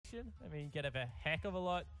Lucian. I mean, get a heck of a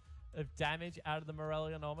lot of damage out of the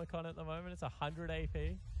Morellian Omicron at the moment. It's 100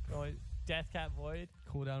 AP. Oh, Death Cat Void.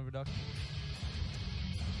 Cooldown reduction.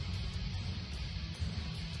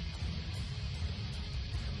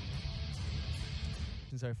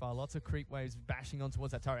 So far, lots of creep waves bashing on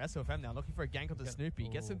towards that turret. SofM now looking for a gank onto Snoopy.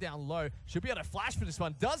 Gets him down low. Should be able to flash for this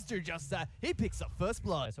one. Does do just that. He picks up first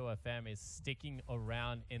blood. SofM is sticking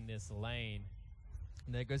around in this lane.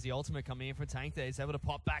 And there goes the ultimate coming in for Tank there. He's able to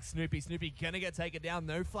pop back Snoopy. Snoopy gonna get taken down.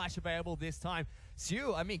 No flash available this time.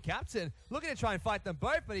 Captain, looking to try and fight them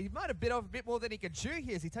both, but he might have bit off a bit more than he can chew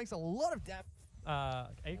here as he takes a lot of damage.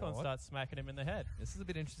 Acorn starts smacking him in the head. This is a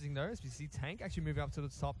bit interesting though, as we see Tank actually moving up to the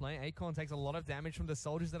top lane. Acorn takes a lot of damage from the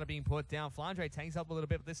soldiers that are being put down. Flandre tanks up a little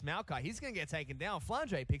bit with this Maokai. He's going to get taken down.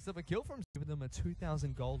 Flandre picks up a kill from giving them a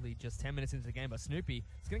 2,000 gold lead just 10 minutes into the game. But Snoopy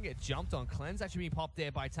is going to get jumped on. Cleanse actually being popped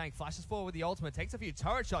there by Tank. Flashes forward with the ultimate. Takes a few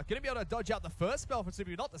turret shots. Going to be able to dodge out the first spell from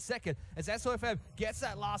Snoopy, not the second. As SofM gets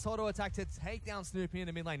that last auto attack to take down Snoopy in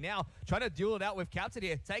the mid lane. Now trying to duel it out with Captain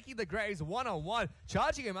here. Taking the Graves one-on-one.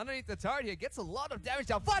 Charging him underneath the turret here. Gets a lot of damage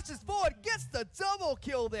down. Flashes forward, gets the double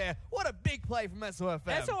kill there. What a big play from SofM.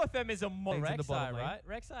 SofM is a more Rek'Sai, right?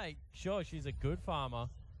 Rek'Sai, sure, she's a good farmer,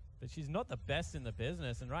 but she's not the best in the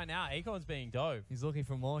business. And right now, Acorn's being dove. He's looking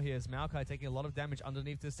for more here as Maokai taking a lot of damage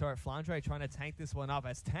underneath this turret. Flandre trying to tank this one up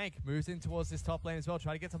as Tank moves in towards this top lane as well,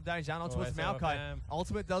 trying to get some damage down on towards Maokai.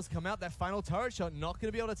 Ultimate does come out. That final turret shot, not going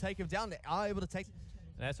to be able to take him down. They are able to take...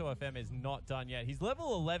 And SofM is not done yet. He's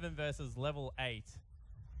level 11 versus level 8.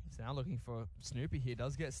 He's now looking for Snoopy here.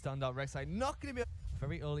 Does get stunned up. Rek'Sai not going to be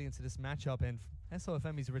very early into this matchup, and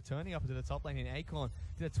SofM is returning up into the top lane in Acorn.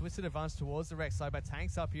 Did a twisted advance towards the Rek'Sai, but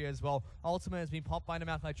Tank's up here as well. Ultimate has been popped by the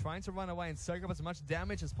Maokai, trying to run away and soak up as much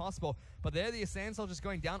damage as possible. But there the Sand Soldier's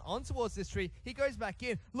going down on towards this tree. He goes back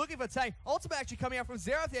in, looking for Tank. Ultimate actually coming out from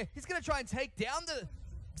Xerath here. He's going to try and take down the...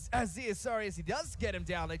 Azir, sorry, as he does get him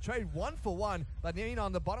down. They trade 1 for 1, but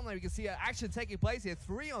on the bottom lane we can see action taking place here.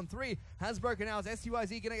 3-on-3 has broken out.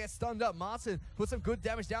 styz gonna get stunned up. Martin put some good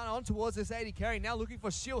damage down on towards this AD carry. Now looking for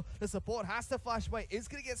shield. The support has to flash away. Is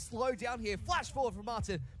gonna get slowed down here. Flash forward from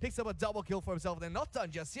Martin. Picks up a double kill for himself. They're not done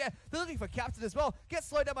just yet. They're looking for Captain as well. Gets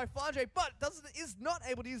slowed down by Flandre, but is not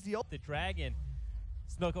able to use the ult. The dragon.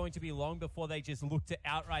 It's not going to be long before they just look to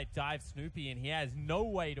outright dive Snoopy, and he has no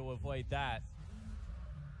way to avoid that.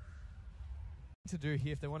 To do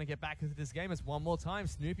here if they want to get back into this game is one more time.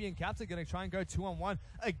 Snoopy and Captain going to try and go 2-on-1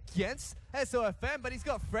 against SofM, but he's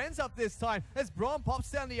got friends up this time as Braum pops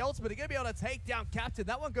down the ultimate. They're going to be able to take down Captain.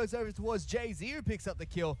 That one goes over towards Jiezou, who picks up the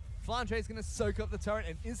kill. Flandre is going to soak up the turret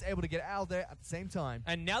and is able to get out of there at the same time.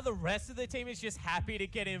 And now the rest of the team is just happy to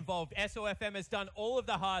get involved. SofM has done all of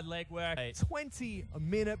the hard legwork.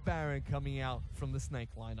 20-minute Baron coming out from the Snake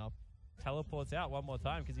lineup. Teleports out one more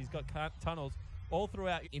time because he's got tunnels all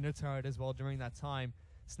throughout. Inner turret as well during that time.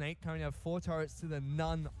 Snake currently have 4 turrets to the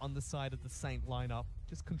none on the side of the Saint lineup.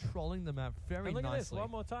 Just controlling the map very look nicely. At this,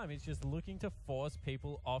 one more time. He's just looking to force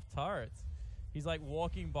people off turrets. He's like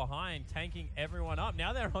walking behind, tanking everyone up.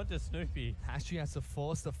 Now they're onto Snoopy. Actually has to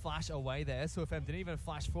force the flash away there. SofM didn't even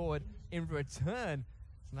flash forward in return.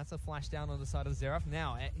 And that's a flash down on the side of Xerath.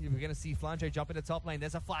 Now, we're going to see Flandre jump into top lane.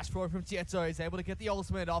 There's a flash forward from Jiezou. He's able to get the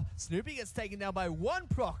ultimate off. Snoopy gets taken down by 1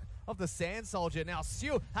 proc of the Sand Soldier. Now,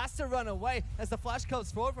 Siu has to run away as the flash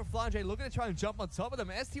comes forward from Flandre, looking to try and jump on top of them.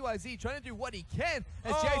 styz trying to do what he can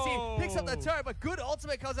as JC picks up the turret, but good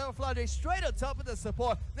ultimate comes out with Flandre straight on top of the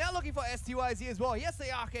support. Now looking for styz as well. Yes,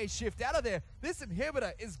 the arcade shift out of there. This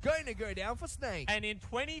inhibitor is going to go down for Snake. And in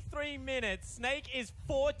 23 minutes, Snake is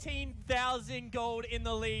 14,000 gold in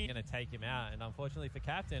the lead. Going to take him out, and unfortunately for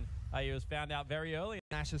Captain, he was found out very early.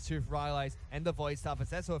 Nash's Tooth, Ryze, and the Void Staff.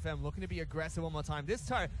 It's SofM looking to be aggressive one more time. This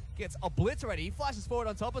turret gets obliterated. He flashes forward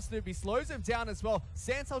on top of Snoopy, slows him down as well.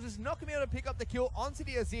 Sand Soldier's not going to be able to pick up the kill onto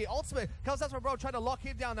the Azir. Ultimate comes out from Braum, trying to lock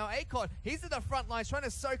him down. Now Acorn, he's in the front lines, trying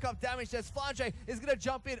to soak up damage. There's Flandre is going to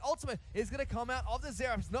jump in. Ultimate is going to come out of the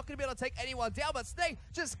Xerath. He's not going to be able to take anyone down, but Snake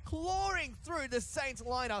just clawing through the Saints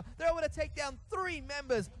lineup. They're able to take down 3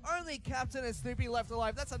 members. Only Captain and Snoopy left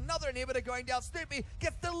alive. That's another inhibitor going down. Snoopy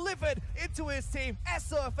gets delivered into his team.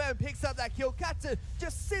 SofM picks up that kill. Captain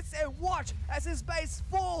just sits and watch as his base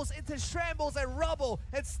falls into shambles and rubble,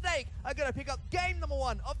 and Snake are going to pick up game number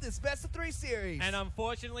 1 of this best of 3 series. And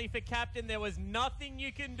unfortunately for Captain, there was nothing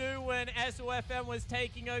you can do when SofM was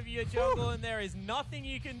taking over your jungle, and there is nothing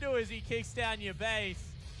you can do as he kicks down your base.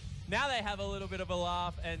 Now they have a little bit of a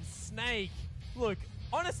laugh, and Snake, look,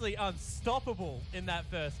 honestly unstoppable in that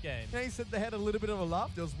first game. He said they had a little bit of a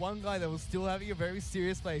laugh. There was one guy that was still having a very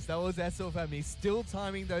serious face. That was SofM. He's still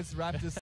timing those Raptors